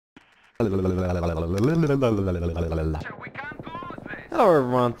Hello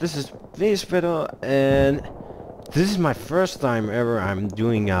everyone, this is Vespero, and this is my first time ever I'm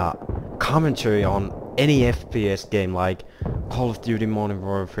doing a commentary on any FPS game like Call of Duty Modern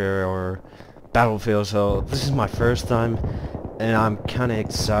Warfare or Battlefield, so this is my first time and I'm kinda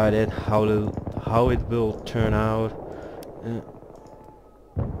excited how it will turn out.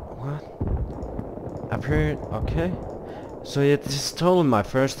 What? Appeared? Okay. So yeah, this is totally my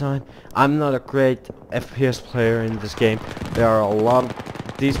first time. I'm not a great FPS player in this game. There are a lot of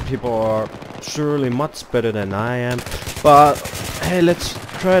these people are surely much better than I am. But hey, let's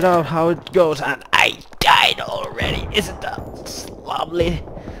try it out how it goes. And I died already. Isn't that lovely?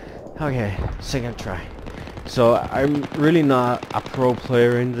 Okay, second try. So I'm really not a pro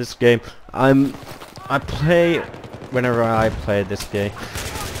player in this game. I play whenever I play this game.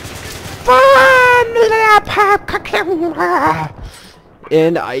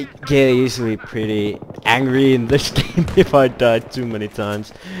 And I get easily pretty angry in this game if I die too many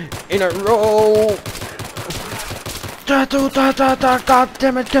times in a row. God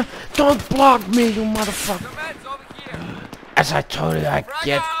damn it, don't block me, you motherfucker. As I told you, I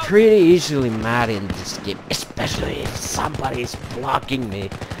get pretty easily mad in this game, especially if somebody is blocking me.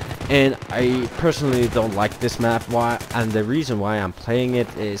 And I personally don't like this map. Why? And the reason why I'm playing it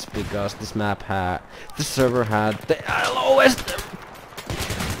is because this server had the lowest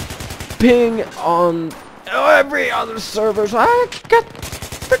ping on every other server. So I got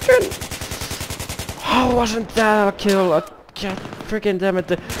freaking. Oh, wasn't that a kill? I got freaking damn it.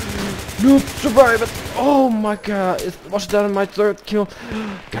 The noob survived. Oh my god! Was that my third kill?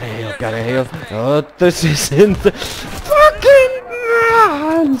 Gotta heal. Oh, this isn't fucking.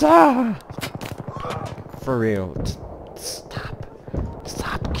 For real, stop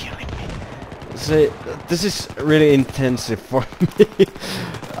killing me. See, this is really intensive for me.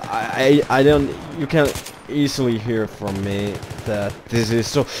 You can easily hear from me that this is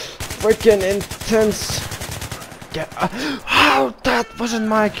so freaking intense. Oh, that wasn't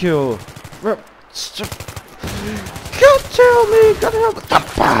my kill. God tell me, God help.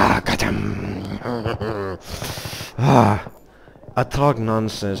 I talk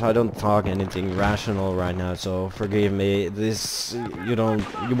nonsense. I don't talk anything rational right now, so forgive me. This you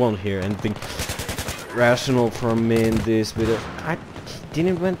won't hear anything rational from me in this video. I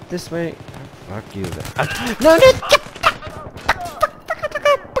didn't went this way. Fuck you. No.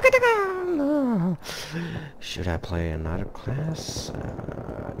 Should I play another class?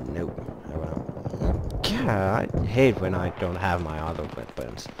 No. Yeah, I hate when I don't have my other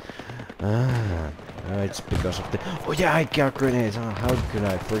weapons. It's because of the... Oh yeah, I got grenades. Oh, how could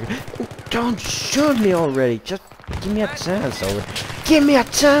I forget? Don't shoot me already. Just give me a chance over. Give me a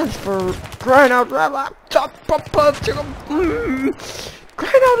chance for crying out loud. Crying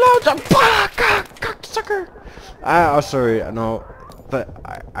out loud. Cocksucker. Oh, sorry. No, but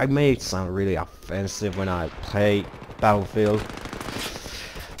I may sound really offensive when I play Battlefield.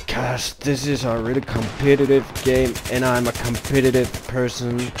 Cause this is a really competitive game, and I'm a competitive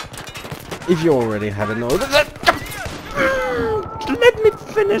person. If you already haven't noticed, let me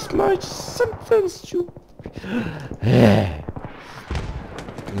finish my sentence, you. Yeah.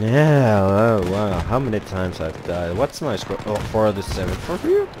 Oh wow, how many times I've died? What's my score? Oh, 4-7. For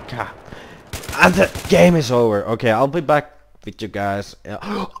real? God. And the game is over. Okay, I'll be back with you guys.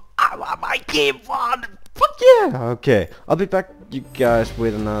 My game won. Fuck yeah. Okay, I'll be back, you guys,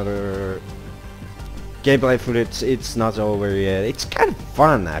 with another gameplay footage. It's not over yet. It's kind of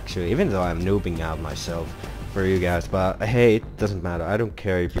fun actually, even though I'm noobing out myself for you guys. But hey, it doesn't matter. I don't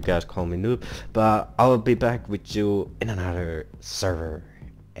care if you guys call me noob. But I'll be back with you in another server.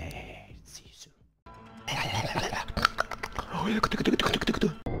 Hey, see you soon.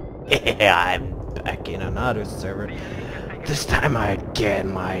 I'm back in another server. This time I get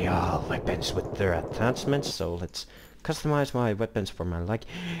my weapons with their attachments. So let's customize my weapons for my like.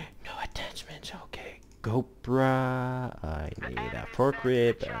 No attachments. Okay. GoPro, I need a fork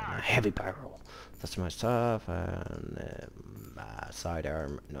grip and a heavy barrel. That's my stuff. And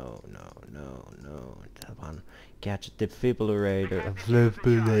sidearm. No. That one. Gadget defibrillator.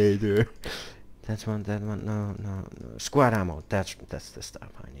 That one. No. Squad ammo. That's the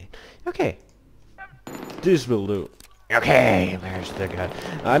stuff I need. Okay. This will do. Okay, there's the guy.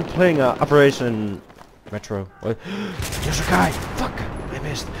 I'm playing Operation Metro. What? There's a guy. Fuck. I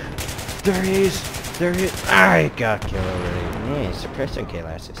missed. There he is. I got killed already. Yeah, suppression kill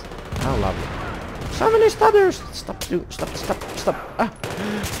assist. How lovely. So many stutters. Stop. Ah.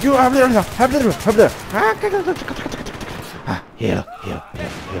 You have there. Ah, heal.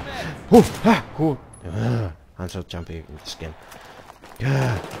 I'm so jumpy in the skin.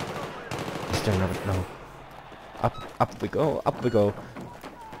 Is there another? No. Up we go, up we go.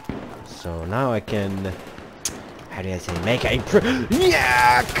 So now I can... How do I say? Make a...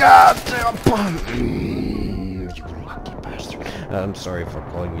 Yeah! God damn! You lucky bastard. I'm sorry for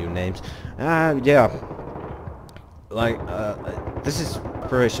calling you names. Yeah. Like, this is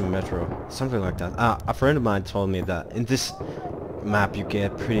Operation Metro. Something like that. A friend of mine told me that in this map you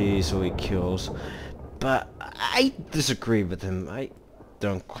get pretty easily kills. But I disagree with him. I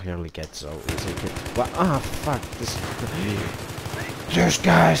don't clearly get so easy. But fuck this. There's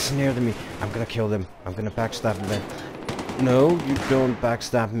guys near to me. I'm gonna kill them. I'm gonna backstab them. No, you don't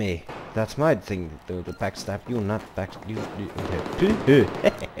backstab me. That's my thing to do. To backstab you, not backstab you.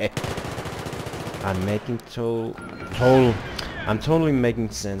 Okay. I'm making I'm totally making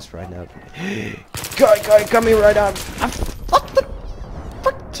sense right now. Guy, coming right out. What the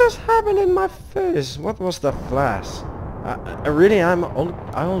fuck just happened in my face? What was the flash? I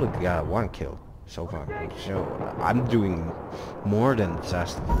only got 1 kill so far. So I'm doing more than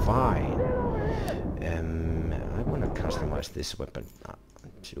just fine. I want to customize this weapon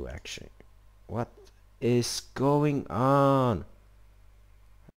to actually. What is going on?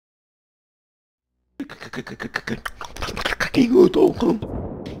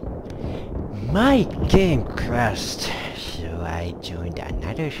 My game crashed, so I joined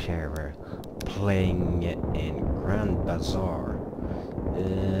another server playing in Grand Bazaar,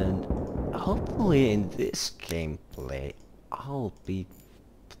 and hopefully in this gameplay I'll be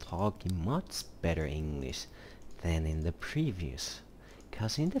talking much better English than in the previous,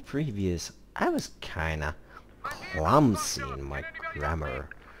 cause in the previous I was kinda clumsy in my grammar,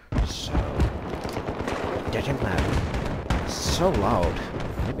 so doesn't matter. It's so loud.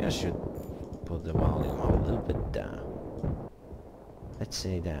 Maybe I should put the volume a little bit down. Let's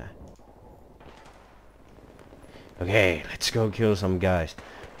say that. Okay, let's go kill some guys.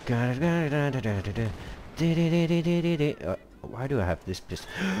 Why do I have this pistol?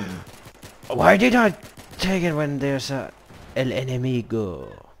 Why did I take it when there's a el enemigo?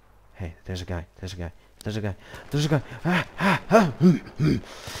 Hey, there's a guy. There's a guy. There's a guy. There's a guy.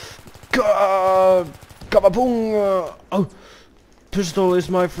 God! Kaboom! Oh! Pistol is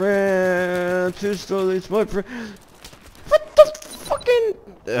my friend! Pistol is my friend! What the fucking...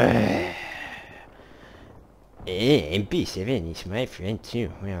 MP7 is my friend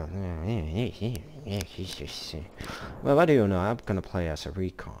too. Well, well, what do you know? I'm gonna play as a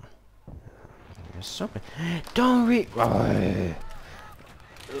recon. Something. Don't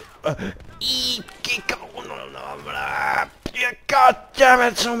God damn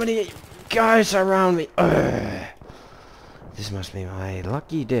it! So many guys around me. This must be my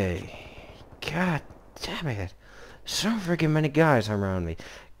lucky day. God damn it! So freaking many guys around me.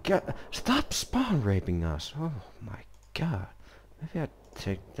 God, stop spawn raping us. Oh my god. Maybe I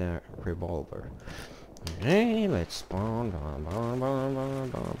take the revolver. Hey, let's spawn.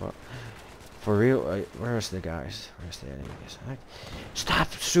 For real, where's the guys? Where's the enemies?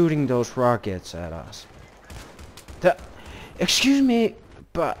 Stop shooting those rockets at us. Excuse me,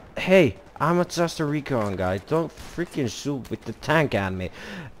 but hey, I'm just a recon guy. Don't freaking shoot with the tank at me.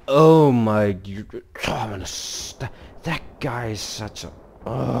 Oh my, that guy is such a...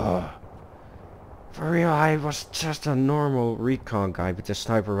 For real, I was just a normal recon guy with a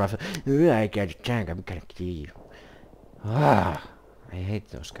sniper rifle. I got a tank, I'm gonna kill you. I hate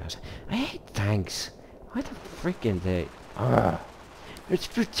those guys. I hate tanks. Why the freaking they... It's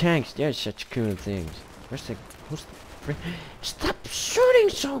good tanks, they're such cool things. Who's the stop shooting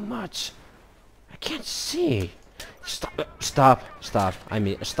so much! I can't see. Stop. I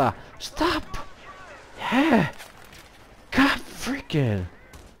mean, stop. Yeah. God freaking.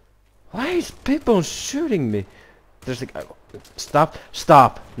 Why is people shooting me? There's like, stop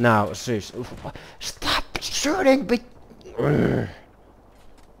now, seriously. Stop shooting me.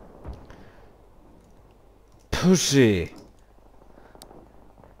 Pussy.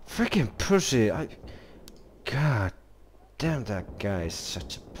 Freaking pussy. God damn, that guy is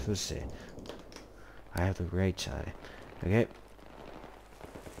such a pussy. I have the great side. Okay.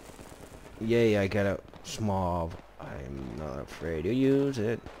 Yay, I got a small. I'm not afraid to use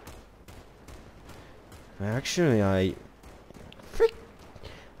it. Actually, I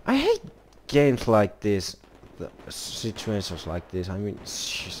hate games like this. The situations like this. I mean,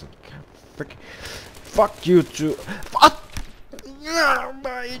 fuck you too. Fuck!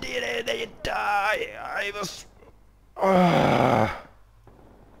 I didn't die. I was.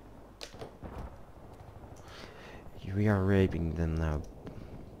 We are raping them now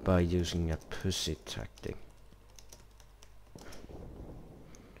by using a pussy tactic.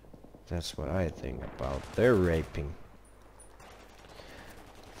 That's what I think about their raping.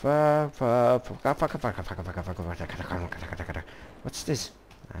 What's this?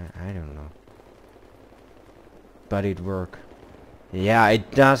 I don't know. But it work. Yeah,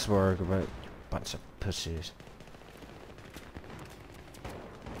 it does work, but bunch of pussies.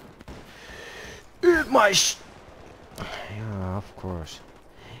 Eat my yeah, of course.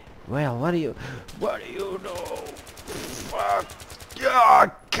 Well, what do you know? Fuck!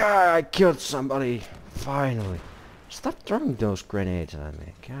 Yeah, God, I killed somebody. Finally. Stop throwing those grenades at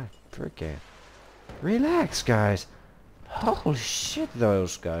me. God, freaking. Relax, guys. Holy shit,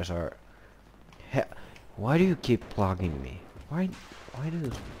 those guys are. Why do you keep plugging me? Why?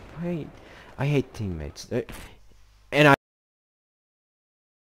 Why? I hate teammates.